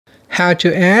how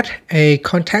to add a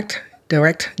contact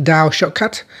direct dial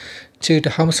shortcut to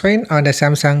the home screen on the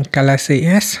Samsung Galaxy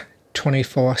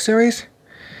S24 series.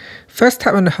 First,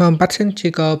 tap on the home button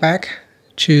to go back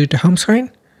to the home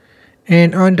screen.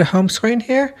 And on the home screen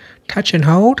here, touch and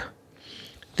hold.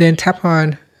 Then tap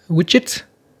on Widgets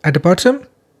at the bottom.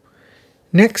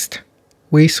 Next,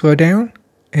 we scroll down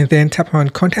and then tap on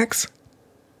Contacts.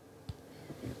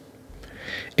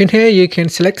 In here, you can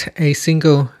select a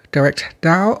single direct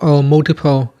dial or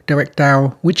multiple direct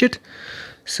dial widget.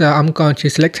 So I'm going to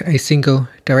select a single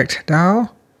direct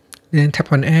dial, then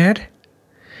tap on Add.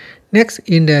 Next,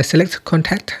 in the Select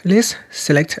Contact list,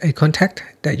 select a contact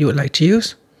that you would like to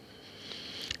use.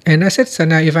 And that's it. So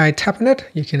now if I tap on it,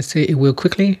 you can see it will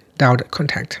quickly dial the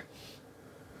contact.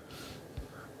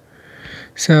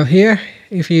 So here,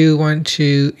 if you want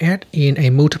to add in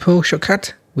a multiple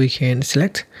shortcut, we can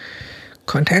select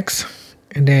Contacts,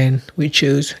 and then we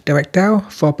choose Direct Dial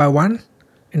 4x1,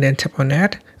 and then tap on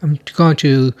Add. I'm going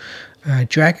to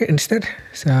drag it instead.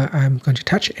 So I'm going to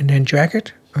touch and then drag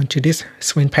it onto this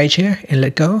screen page here and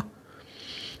let go.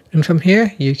 And from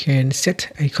here, you can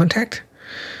set a contact.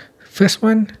 First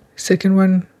one, second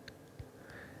one,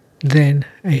 then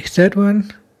a third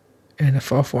one, and a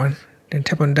fourth one. Then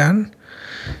tap on Done.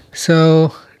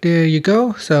 So there you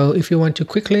go. So if you want to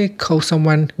quickly call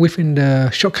someone within the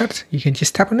shortcut, you can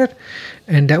just tap on it,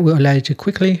 and that will allow you to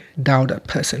quickly dial that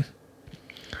person.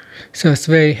 So it's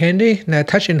very handy. Now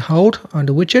touch and hold on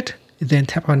the widget, then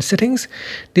tap on Settings.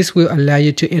 This will allow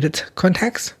you to edit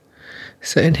contacts.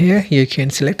 So in here, you can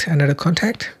select another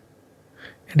contact,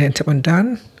 and then tap on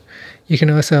Done. You can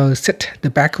also set the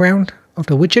background of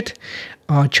the widget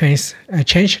or change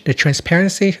the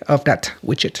transparency of that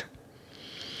widget.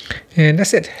 And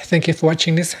that's it. Thank you for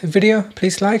watching this video.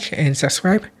 Please like and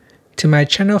subscribe to my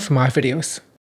channel for more videos.